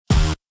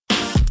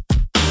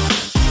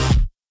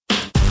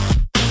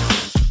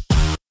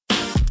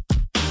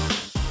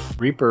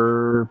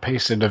Reaper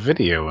pasted a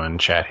video in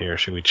chat here.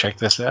 Should we check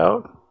this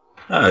out?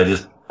 I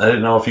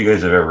didn't know if you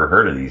guys have ever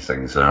heard of these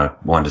things. I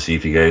wanted to see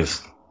if you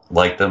guys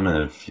liked them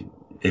and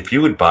if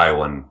you would buy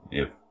one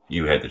if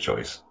you had the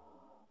choice.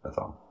 That's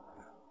all.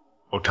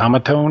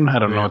 Automaton? I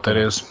don't know what that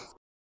is.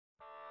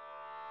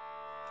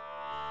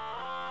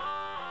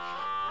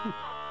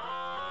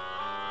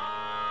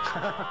 It's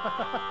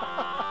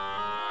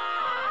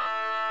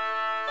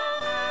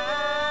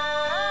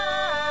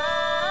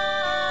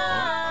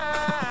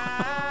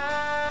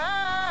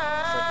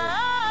like a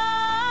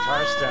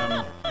guitar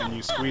stem, and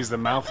you squeeze the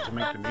mouth to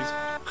make the music.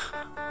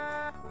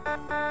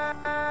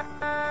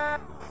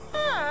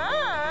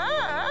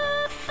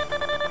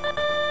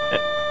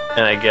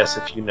 And I guess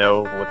if you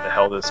know what the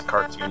hell this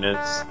cartoon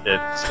is,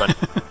 it's funny.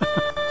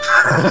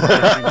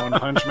 One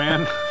Punch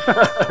Man?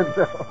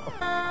 No.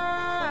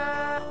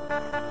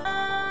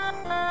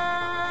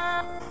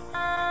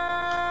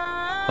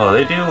 Oh,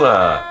 they do,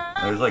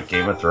 there's like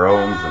Game of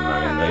Thrones, and I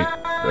mean,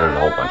 there's a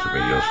whole bunch of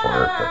videos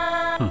for it,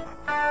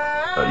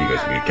 but you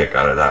guys can get a kick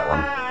out of that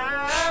one.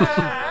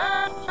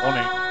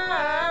 Funny.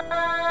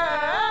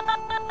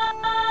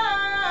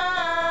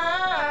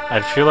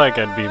 I'd feel like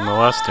I'd be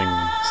molesting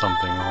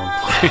something while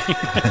playing.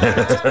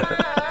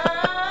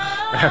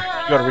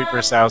 You go to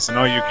Reaper's house, and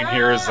all you can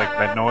hear is like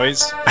that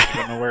noise.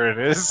 You don't know where it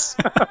is.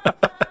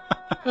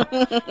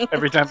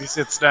 Every time he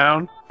sits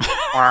down.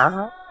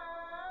 I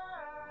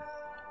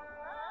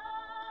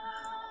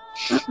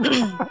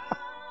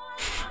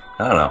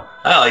don't know.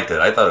 I liked it.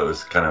 I thought it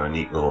was kind of a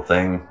neat little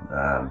thing.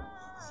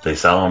 They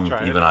sell them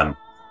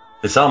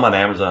They sell them on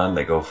Amazon.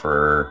 They go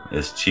for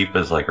as cheap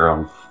as like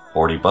around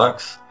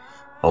 $40,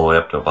 all the way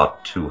up to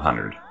about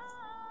 $200.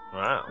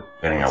 Wow.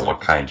 Depending on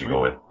what kind you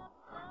go with.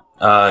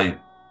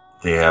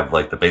 They have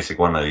like the basic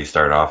one that he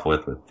started off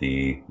with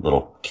the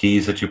little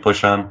keys that you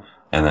push on,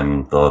 and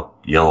then the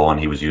yellow one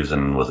he was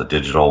using was a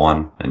digital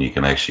one, and you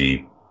can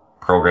actually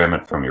program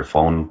it from your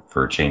phone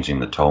for changing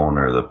the tone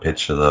or the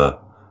pitch of the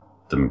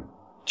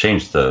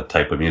change the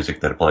type of music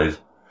that it plays.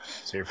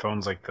 So your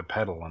phone's like the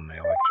pedal on the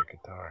electric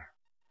guitar.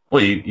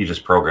 Well, you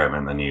just program it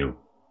and then you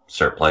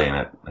start playing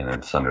it, and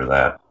it's under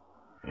that.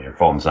 Your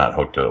phone's not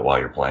hooked to it while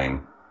you're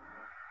playing.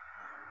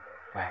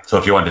 Right. So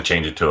if you wanted to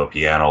change it to a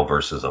piano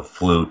versus a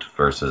flute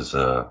versus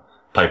a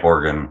pipe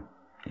organ,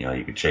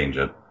 you could change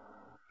it.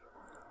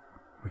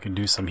 We can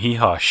do some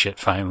hee-haw shit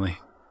finally.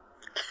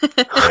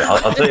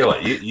 I'll tell you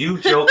what, you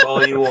joke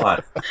all you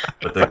want,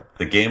 but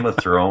the Game of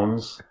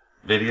Thrones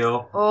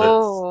video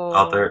that's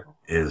out there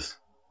is,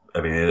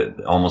 I mean,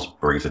 it almost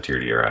brings a tear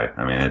to your eye.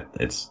 I mean,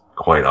 it's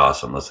quite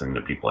awesome listening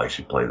to people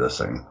actually play this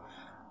thing.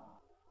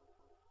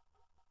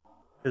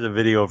 There's a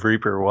video of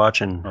Reaper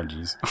watching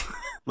jeez.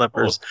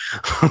 lepers.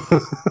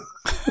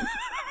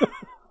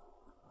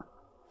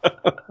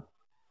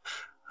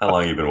 How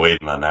long have you been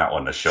waiting on that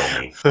one to show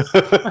me?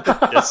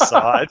 Just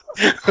saw it.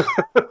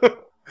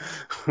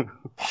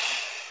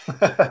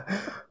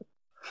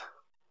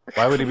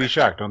 Why would he be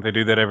shocked? Don't they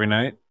do that every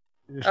night?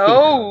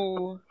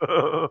 Oh.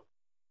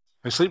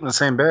 They sleep in the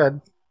same bed.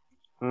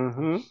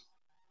 Mm-hmm.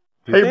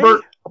 Hey,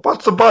 Bert,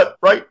 what's the butt,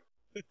 right?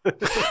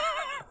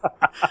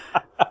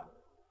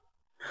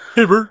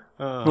 Hey, Bert,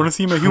 want to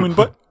see my human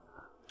butt?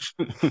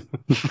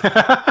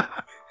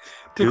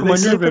 Tickle my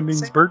nerve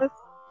endings, Bert.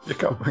 You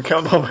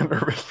count all my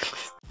nerve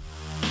endings.